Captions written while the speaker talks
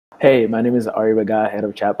Hey, my name is R.O.I, head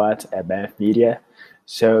of chatbots at Bamf Media.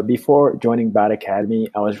 So before joining Bot Academy,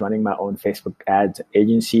 I was running my own Facebook ads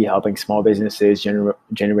agency, helping small businesses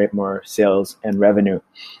generate more sales and revenue.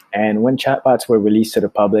 And when chatbots were released to the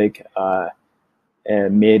public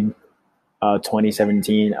in mid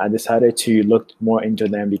 2017, I decided to look more into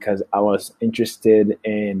them because I was interested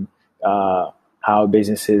in how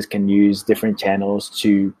businesses can use different channels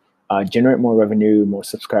to generate more revenue, more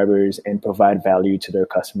subscribers, and provide value to their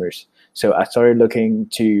customers. So I started looking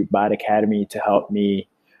to Bot Academy to help me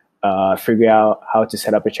figure out how to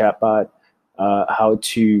set up a chatbot, how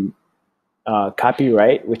to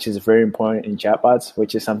copyright, which is very important in chatbots,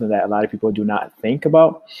 which is something that a lot of people do not think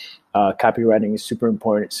about. Copywriting is super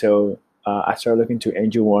important. So I started looking to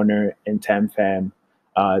Andrew Warner and Tam Pham,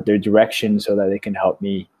 their direction so that they can help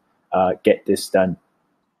me get this done.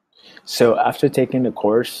 So after taking the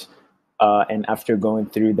course and after going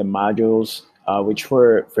through the modules, which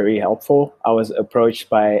were very helpful, I was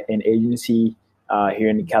approached by an agency here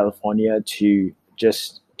in California to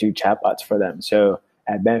just do chatbots for them. So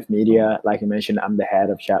at Bamf Media, like I mentioned, I'm the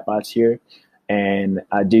head of chatbots here, and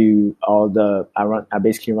I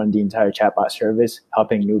basically run the entire chatbot service,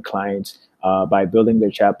 helping new clients by building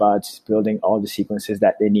their chatbots, building all the sequences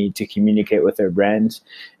that they need to communicate with their brands,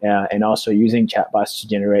 and also using chatbots to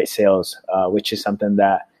generate sales, which is something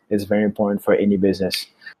that is very important for any business.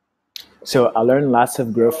 So I learned lots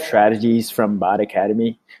of growth strategies from Bot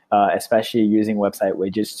Academy, especially using website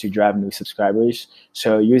widgets to drive new subscribers.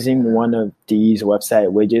 So using one of these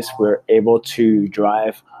website widgets, we're able to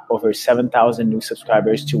drive over 7,000 new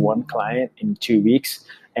subscribers to one client in 2 weeks.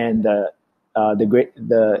 And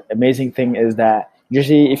the amazing thing is that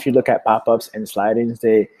usually if you look at pop-ups and slide-ins,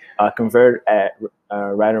 they convert at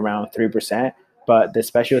right around 3%. But the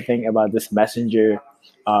special thing about this messenger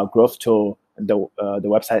growth tool, the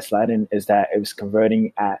website slide-in, is that it was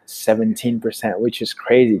converting at 17%, which is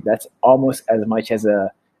crazy. That's almost as much as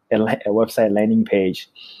a website landing page.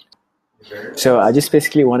 So I just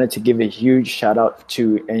basically wanted to give a huge shout out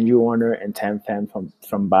to Andrew Warner and Tam Pham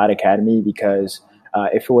from Bot Academy, because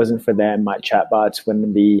if it wasn't for them, my chatbots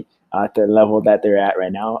wouldn't be at the level that they're at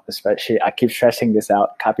right now. Especially, I keep stressing this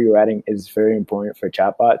out, copywriting is very important for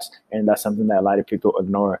chatbots, and that's something that a lot of people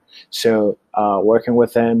ignore. So working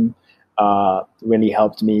with them really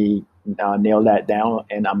helped me nail that down,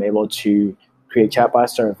 and I'm able to create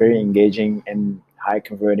chatbots that are very engaging and high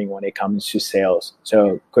converting when it comes to sales.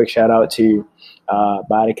 So quick shout out to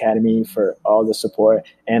Bot Academy for all the support.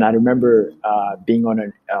 And I remember being on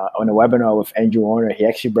a webinar with Andrew Warner. He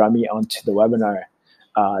actually brought me onto the webinar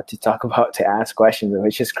to ask questions,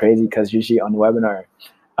 which is crazy because usually on the webinar,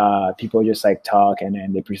 people just like talk and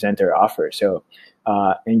then they present their offer. So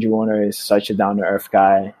Andrew Warner is such a down to earth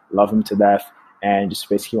guy, love him to death, and just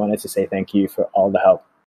basically wanted to say thank you for all the help.